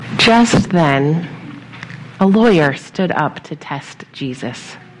Just then, a lawyer stood up to test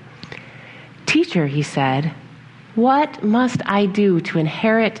Jesus. "Teacher," he said, "what must I do to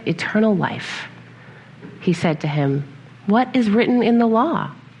inherit eternal life?" He said to him, "What is written in the law?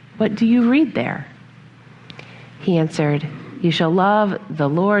 What do you read there?" He answered, "You shall love the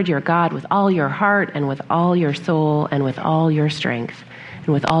Lord your God with all your heart and with all your soul and with all your strength and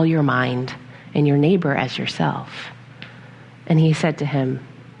with all your mind, and your neighbor as yourself." And he said to him,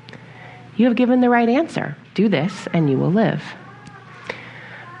 "You have given the right answer. Do this and you will live."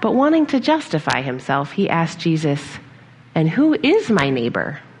 But wanting to justify himself, he asked Jesus, "And who is my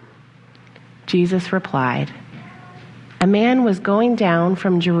neighbor?" Jesus replied, "A man was going down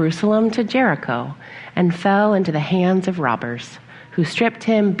from Jerusalem to Jericho and fell into the hands of robbers, who stripped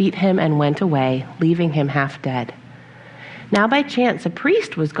him, beat him, and went away, leaving him half dead. Now by chance a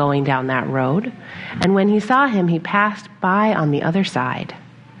priest was going down that road, and when he saw him, he passed by on the other side.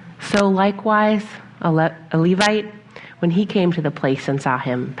 So likewise a Levite, when he came to the place and saw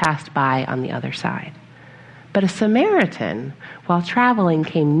him, passed by on the other side. But a Samaritan, while traveling,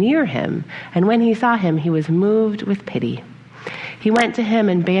 came near him, and when he saw him, he was moved with pity. He went to him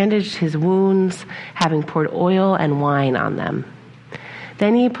and bandaged his wounds, having poured oil and wine on them.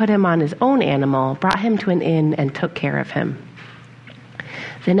 Then he put him on his own animal, brought him to an inn, and took care of him.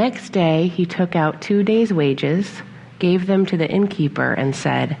 The next day he took out 2 days' wages, gave them to the innkeeper, and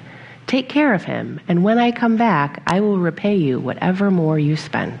said, 'Take care of him, and when I come back, I will repay you whatever more you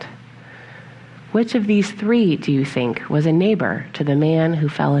spend.' Which of these 3 do you think was a neighbor to the man who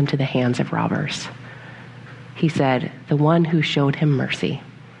fell into the hands of robbers?" He said, "The one who showed him mercy."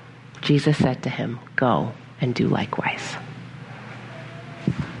 Jesus said to him, "Go and do likewise."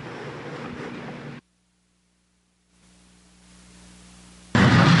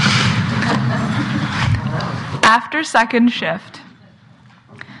 After second shift,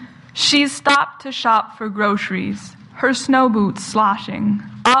 she's stopped to shop for groceries, her snow boots sloshing,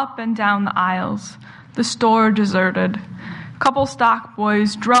 up and down the aisles, the store deserted. Couple stock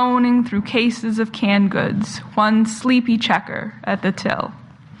boys droning through cases of canned goods, one sleepy checker at the till.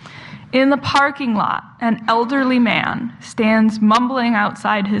 In the parking lot, an elderly man stands mumbling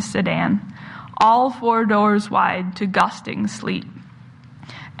outside his sedan, all 4 doors wide to gusting sleet.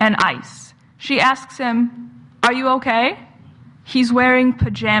 And ice. She asks him, "Are you okay?" He's wearing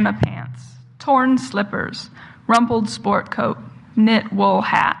pajama pants, torn slippers, rumpled sport coat, knit wool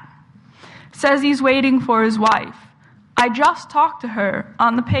hat. Says he's waiting for his wife. "I just talked to her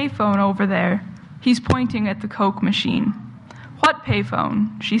on the payphone over there." He's pointing at the Coke machine. "What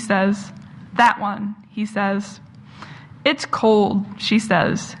payphone?" she says. "That one," he says. "It's cold," she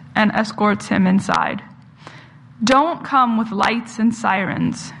says, and escorts him inside. "Don't come with lights and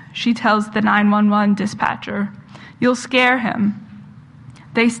sirens," she tells the 911 dispatcher. "You'll scare him."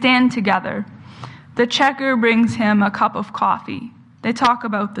 They stand together. The checker brings him a cup of coffee. They talk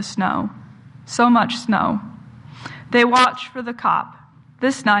about the snow. So much snow. They watch for the cop.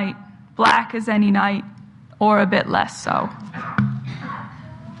 This night, black as any night, or a bit less so.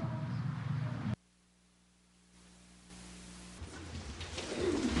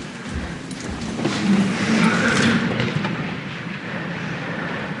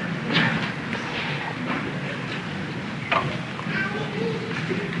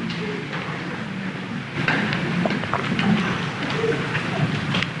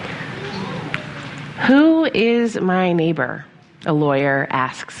 "Who is my neighbor?" a lawyer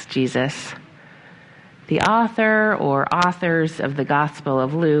asks Jesus. The author or authors of the Gospel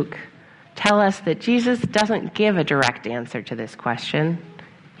of Luke tell us that Jesus doesn't give a direct answer to this question.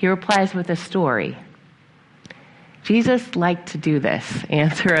 He replies with a story. Jesus liked to do this,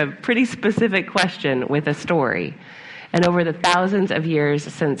 answer a pretty specific question with a story. And over the thousands of years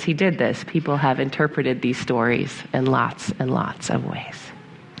since he did this, people have interpreted these stories in lots and lots of ways.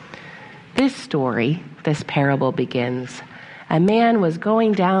 This story, this parable begins, a man was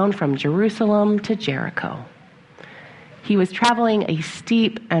going down from Jerusalem to Jericho. He was traveling a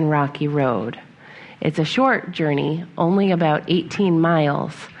steep and rocky road. It's a short journey, only about 18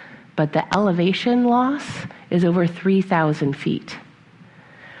 miles, but the elevation loss is over 3,000 feet.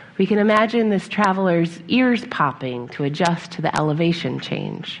 We can imagine this traveler's ears popping to adjust to the elevation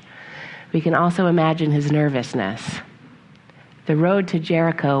change. We can also imagine his nervousness. The road to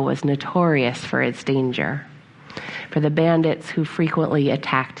Jericho was notorious for its danger, for the bandits who frequently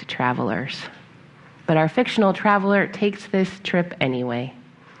attacked travelers. But our fictional traveler takes this trip anyway.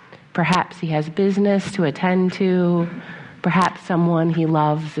 Perhaps he has business to attend to. Perhaps someone he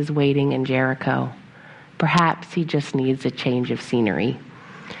loves is waiting in Jericho. Perhaps he just needs a change of scenery.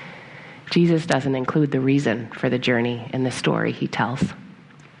 Jesus doesn't include the reason for the journey in the story he tells.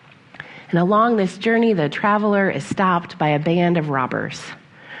 And along this journey, the traveler is stopped by a band of robbers.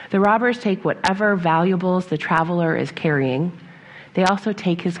 The robbers take whatever valuables the traveler is carrying. They also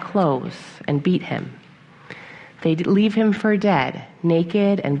take his clothes and beat him. They leave him for dead,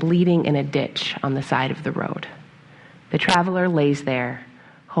 naked and bleeding in a ditch on the side of the road. The traveler lays there,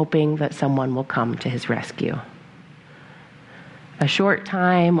 hoping that someone will come to his rescue. A short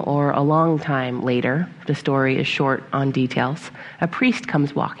time or a long time later, the story is short on details, a priest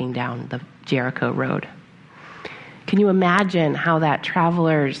comes walking down the Jericho road. Can you imagine how that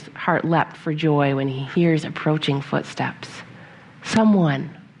traveler's heart leapt for joy when he hears approaching footsteps?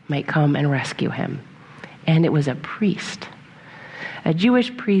 Someone might come and rescue him. And it was a priest, a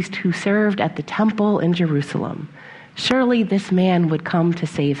Jewish priest who served at the temple in Jerusalem. Surely this man would come to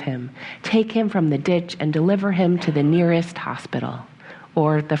save him, take him from the ditch and deliver him to the nearest hospital,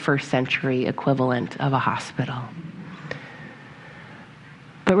 or the first century equivalent of a hospital.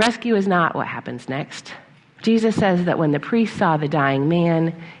 But rescue is not what happens next. Jesus says that when the priest saw the dying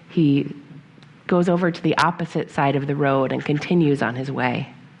man, he goes over to the opposite side of the road and continues on his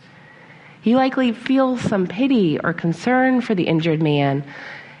way. He likely feels some pity or concern for the injured man.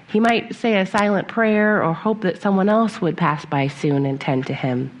 He might say a silent prayer or hope that someone else would pass by soon and tend to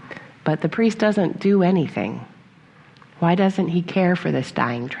him. But the priest doesn't do anything. Why doesn't he care for this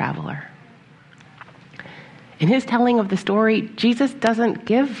dying traveler? In his telling of the story, Jesus doesn't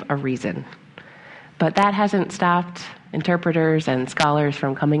give a reason. But that hasn't stopped interpreters and scholars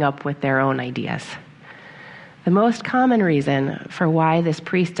from coming up with their own ideas. The most common reason for why this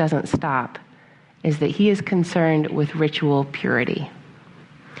priest doesn't stop is that he is concerned with ritual purity.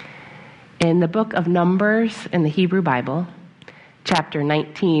 In the book of Numbers in the Hebrew Bible, chapter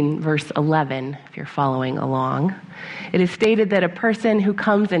 19, verse 11, if you're following along, it is stated that a person who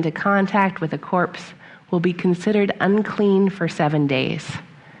comes into contact with a corpse will be considered unclean for 7 days.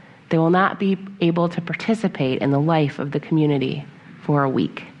 They will not be able to participate in the life of the community for a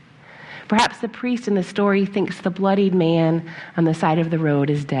week. Perhaps the priest in the story thinks the bloodied man on the side of the road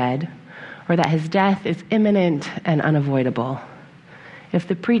is dead, or that his death is imminent and unavoidable. If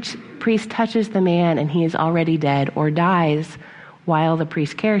the priest touches the man and he is already dead or dies while the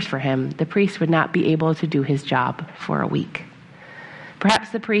priest cares for him, the priest would not be able to do his job for a week.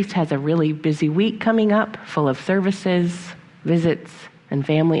 Perhaps the priest has a really busy week coming up, full of services, visits, and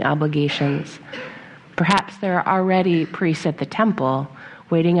family obligations. Perhaps there are already priests at the temple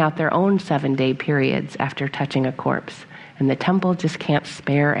waiting out their own 7-day periods after touching a corpse, and the temple just can't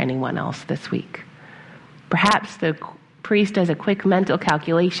spare anyone else this week. Perhaps the priest does a quick mental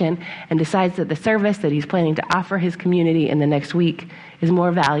calculation and decides that the service that he's planning to offer his community in the next week is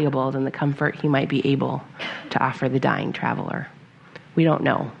more valuable than the comfort he might be able to offer the dying traveler. We don't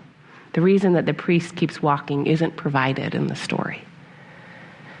know. The reason that the priest keeps walking isn't provided in the story.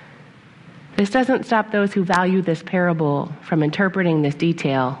 This doesn't stop those who value this parable from interpreting this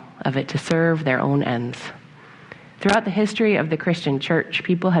detail of it to serve their own ends. Throughout the history of the Christian church,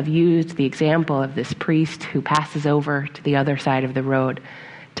 people have used the example of this priest who passes over to the other side of the road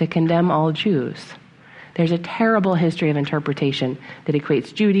to condemn all Jews. There's a terrible history of interpretation that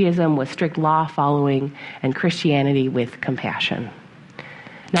equates Judaism with strict law following and Christianity with compassion.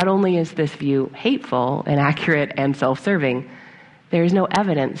 Not only is this view hateful, inaccurate, and self-serving, there is no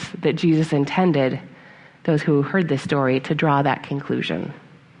evidence that Jesus intended those who heard this story to draw that conclusion.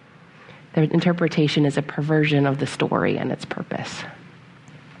 Their interpretation is a perversion of the story and its purpose.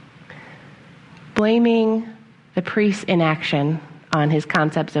 Blaming the priest's inaction on his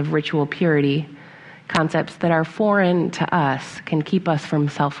concepts of ritual purity, concepts that are foreign to us, can keep us from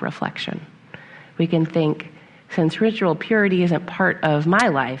self-reflection. We can think, since ritual purity isn't part of my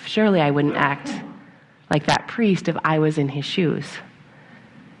life, surely I wouldn't act like that priest if I was in his shoes.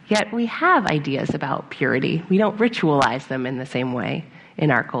 Yet we have ideas about purity. We don't ritualize them in the same way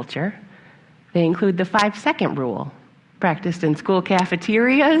in our culture. They include the 5-second rule, practiced in school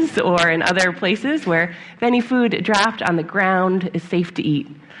cafeterias or in other places where if any food dropped on the ground is safe to eat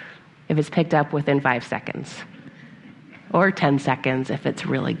if it's picked up within 5 seconds, or 10 seconds if it's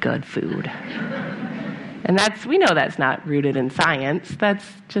really good food. And we know that's not rooted in science. That's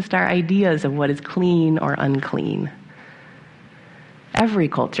just our ideas of what is clean or unclean. Every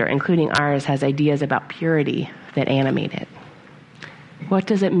culture, including ours, has ideas about purity that animate it. What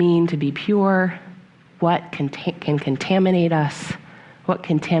does it mean to be pure? What can contaminate us? What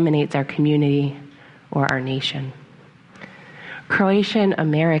contaminates our community or our nation?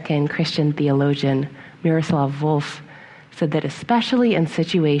 Croatian-American Christian theologian Miroslav Volf said that especially in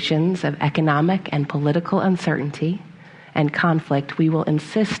situations of economic and political uncertainty and conflict, we will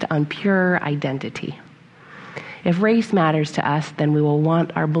insist on pure identity. If race matters to us, then we will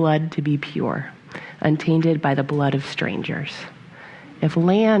want our blood to be pure, untainted by the blood of strangers. If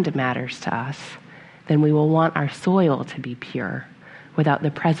land matters to us, then we will want our soil to be pure, without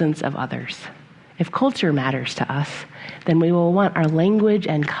the presence of others. If culture matters to us, then we will want our language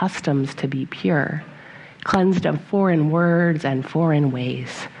and customs to be pure, cleansed of foreign words and foreign ways.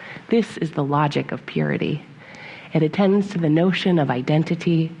 This is the logic of purity. It attends to the notion of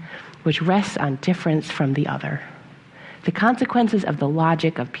identity, which rests on difference from the other. The consequences of the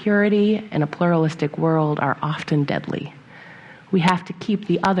logic of purity in a pluralistic world are often deadly. We have to keep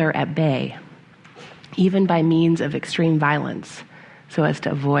the other at bay, even by means of extreme violence, so as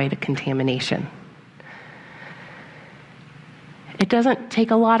to avoid contamination. It doesn't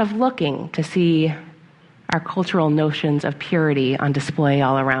take a lot of looking to see our cultural notions of purity on display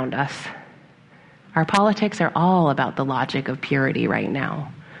all around us. Our politics are all about the logic of purity right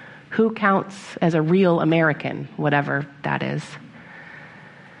now. Who counts as a real American, whatever that is?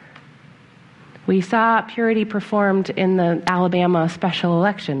 We saw purity performed in the Alabama special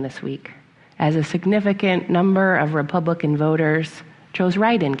election this week, as a significant number of Republican voters chose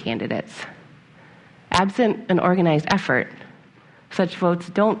write-in candidates. Absent an organized effort, such votes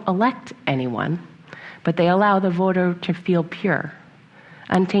don't elect anyone, but they allow the voter to feel pure,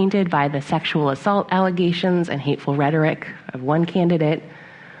 untainted by the sexual assault allegations and hateful rhetoric of one candidate,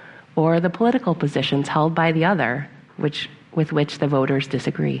 or the political positions held by the other, with which the voters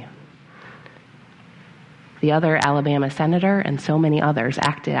disagree. The other Alabama senator and so many others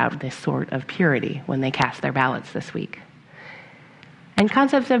acted out this sort of purity when they cast their ballots this week. And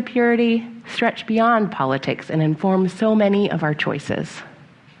concepts of purity stretch beyond politics and inform so many of our choices.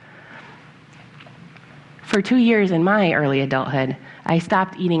 For 2 years in my early adulthood, I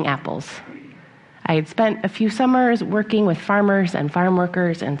stopped eating apples. I had spent a few summers working with farmers and farm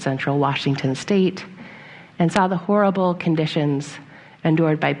workers in central Washington state and saw the horrible conditions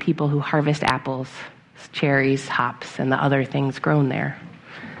endured by people who harvest apples, cherries, hops, and the other things grown there.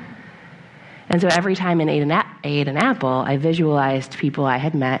 And so every time I ate an apple, I visualized people I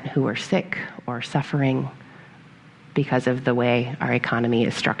had met who were sick or suffering because of the way our economy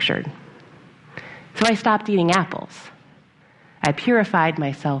is structured. So I stopped eating apples. I purified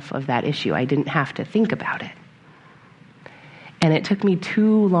myself of that issue. I didn't have to think about it. And it took me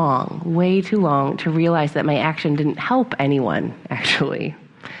too long, way too long, to realize that my action didn't help anyone, actually.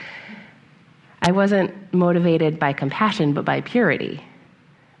 I wasn't motivated by compassion, but by purity.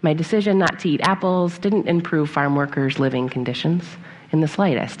 My decision not to eat apples didn't improve farm workers' living conditions in the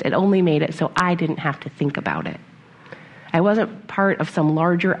slightest. It only made it so I didn't have to think about it. I wasn't part of some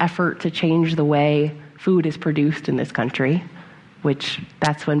larger effort to change the way food is produced in this country, which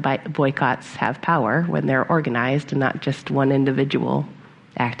that's when boycotts have power, when they're organized and not just one individual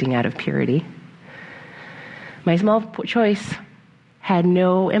acting out of purity. My small choice had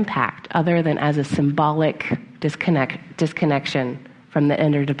no impact other than as a symbolic disconnection from the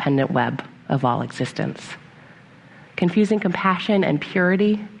interdependent web of all existence. Confusing compassion and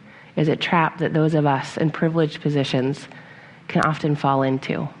purity is a trap that those of us in privileged positions can often fall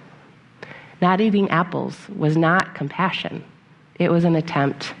into. Not eating apples was not compassion. It was an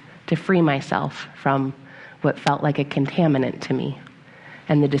attempt to free myself from what felt like a contaminant to me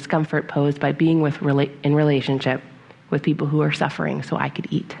and the discomfort posed by being in relationship with people who are suffering so I could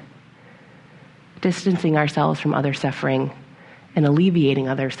eat. Distancing ourselves from other suffering and alleviating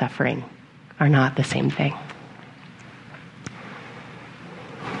other suffering are not the same thing.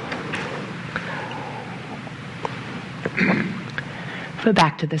 But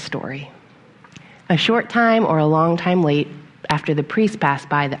back to the story. A short time or a long time late after the priest passed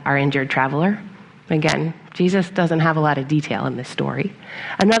by our injured traveler, again, Jesus doesn't have a lot of detail in this story,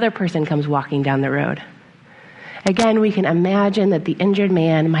 another person comes walking down the road. Again, we can imagine that the injured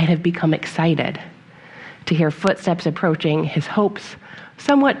man might have become excited to hear footsteps approaching, his hopes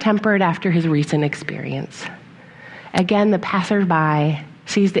somewhat tempered after his recent experience. Again, the passerby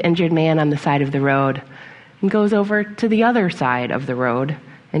sees the injured man on the side of the road and goes over to the other side of the road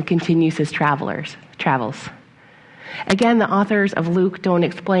and continues his travels. Again, the authors of Luke don't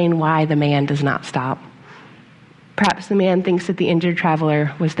explain why the man does not stop. Perhaps the man thinks that the injured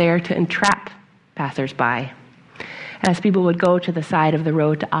traveler was there to entrap passersby. As people would go to the side of the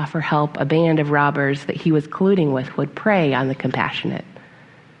road to offer help, a band of robbers that he was colluding with would prey on the compassionate.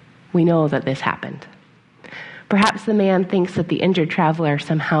 We know that this happened. Perhaps the man thinks that the injured traveler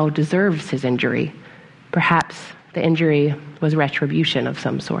somehow deserves his injury. Perhaps the injury was retribution of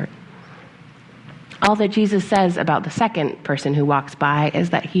some sort. All that Jesus says about the second person who walks by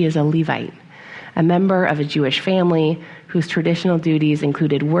is that he is a Levite, a member of a Jewish family whose traditional duties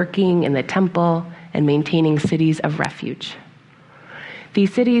included working in the temple and maintaining cities of refuge.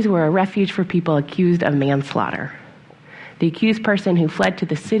 These cities were a refuge for people accused of manslaughter. The accused person who fled to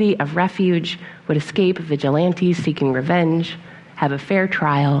the city of refuge would escape vigilantes seeking revenge, have a fair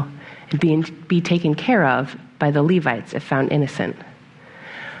trial, and be taken care of by the Levites if found innocent.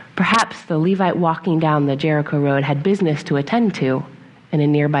 Perhaps the Levite walking down the Jericho road had business to attend to in a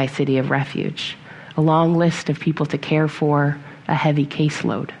nearby city of refuge, a long list of people to care for, a heavy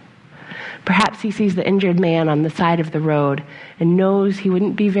caseload. Perhaps he sees the injured man on the side of the road and knows he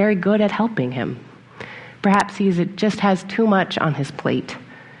wouldn't be very good at helping him. Perhaps he just has too much on his plate.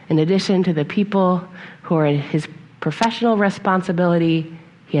 In addition to the people who are his professional responsibility,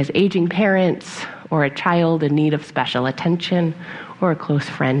 he has aging parents or a child in need of special attention or a close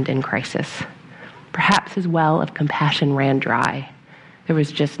friend in crisis. Perhaps his well of compassion ran dry. There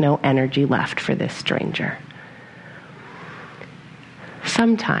was just no energy left for this stranger.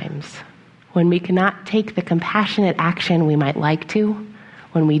 Sometimes, when we cannot take the compassionate action we might like to,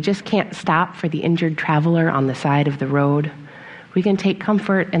 when we just can't stop for the injured traveler on the side of the road, we can take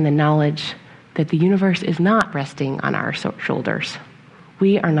comfort in the knowledge that the universe is not resting on our shoulders.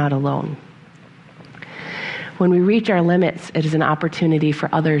 We are not alone. When we reach our limits, it is an opportunity for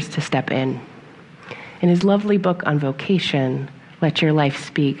others to step in. In his lovely book on vocation, Let Your Life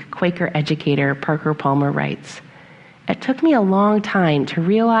Speak, Quaker educator Parker Palmer writes, "It took me a long time to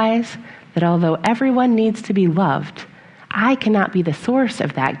realize that although everyone needs to be loved, I cannot be the source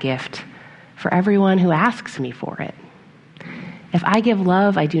of that gift for everyone who asks me for it. If I give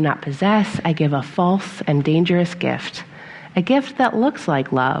love I do not possess, I give a false and dangerous gift, a gift that looks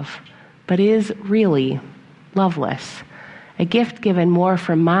like love, but is really loveless, a gift given more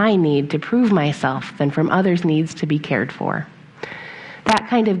from my need to prove myself than from others' needs to be cared for. That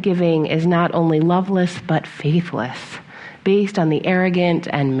kind of giving is not only loveless, but faithless, based on the arrogant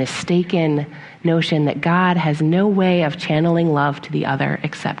and mistaken notion that God has no way of channeling love to the other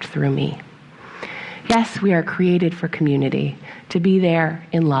except through me. Yes, we are created for community, to be there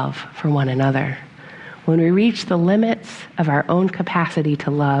in love for one another. When we reach the limits of our own capacity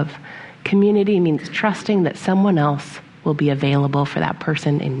to love, community means trusting that someone else will be available for that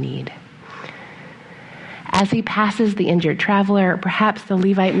person in need." As he passes the injured traveler, perhaps the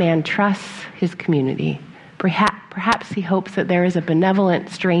Levite man trusts his community. Perhaps he hopes that there is a benevolent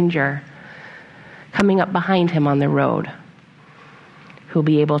stranger coming up behind him on the road who will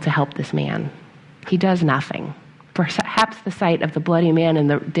be able to help this man. He does nothing. Perhaps the sight of the bloody man in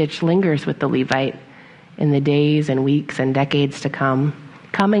the ditch lingers with the Levite in the days and weeks and decades to come,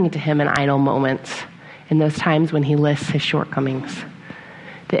 coming to him in idle moments, in those times when he lists his shortcomings.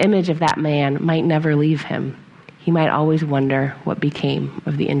 The image of that man might never leave him. He might always wonder what became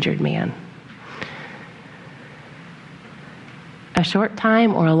of the injured man. A short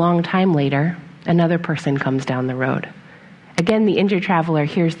time or a long time later, another person comes down the road. Again, the injured traveler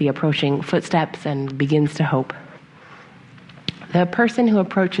hears the approaching footsteps and begins to hope. The person who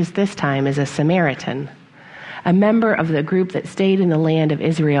approaches this time is a Samaritan, a member of the group that stayed in the land of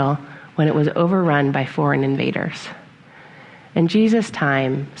Israel when it was overrun by foreign invaders. In Jesus'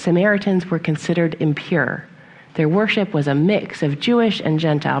 time, Samaritans were considered impure. Their worship was a mix of Jewish and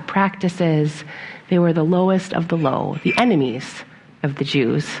Gentile practices. They were the lowest of the low, the enemies of the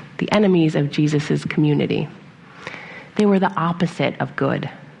Jews, the enemies of Jesus' community. They were the opposite of good.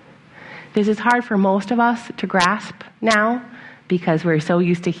 This is hard for most of us to grasp now because we're so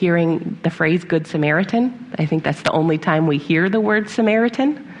used to hearing the phrase Good Samaritan. I think that's the only time we hear the word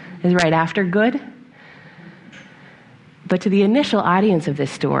Samaritan, is right after good. But to the initial audience of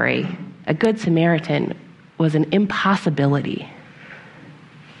this story, a Good Samaritan was an impossibility.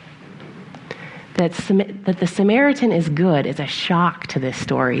 That the Samaritan is good is a shock to this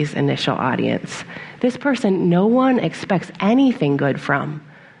story's initial audience. This person no one expects anything good from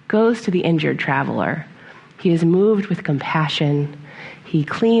goes to the injured traveler. He is moved with compassion. He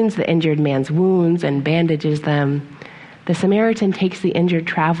cleans the injured man's wounds and bandages them. The Samaritan takes the injured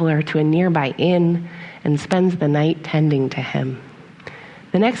traveler to a nearby inn and spends the night tending to him.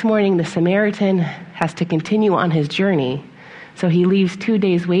 The next morning, the Samaritan has to continue on his journey, so he leaves 2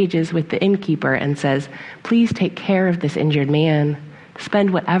 days' wages with the innkeeper and says, "Please take care of this injured man. Spend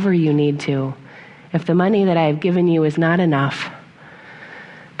whatever you need to. If the money that I have given you is not enough,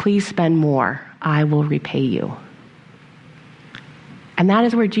 please spend more. I will repay you." And that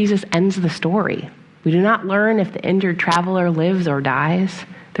is where Jesus ends the story. We do not learn if the injured traveler lives or dies.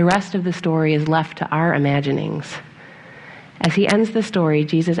 The rest of the story is left to our imaginings. As he ends the story,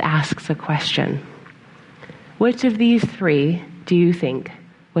 Jesus asks a question. Which of these three do you think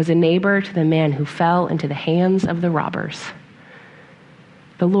was a neighbor to the man who fell into the hands of the robbers?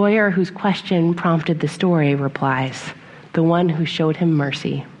 The lawyer whose question prompted the story replies, "The one who showed him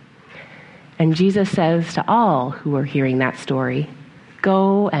mercy." And Jesus says to all who are hearing that story,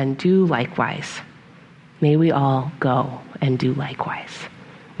 "Go and do likewise." May we all go and do likewise.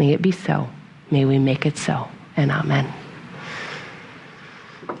 May it be so. May we make it so. And amen.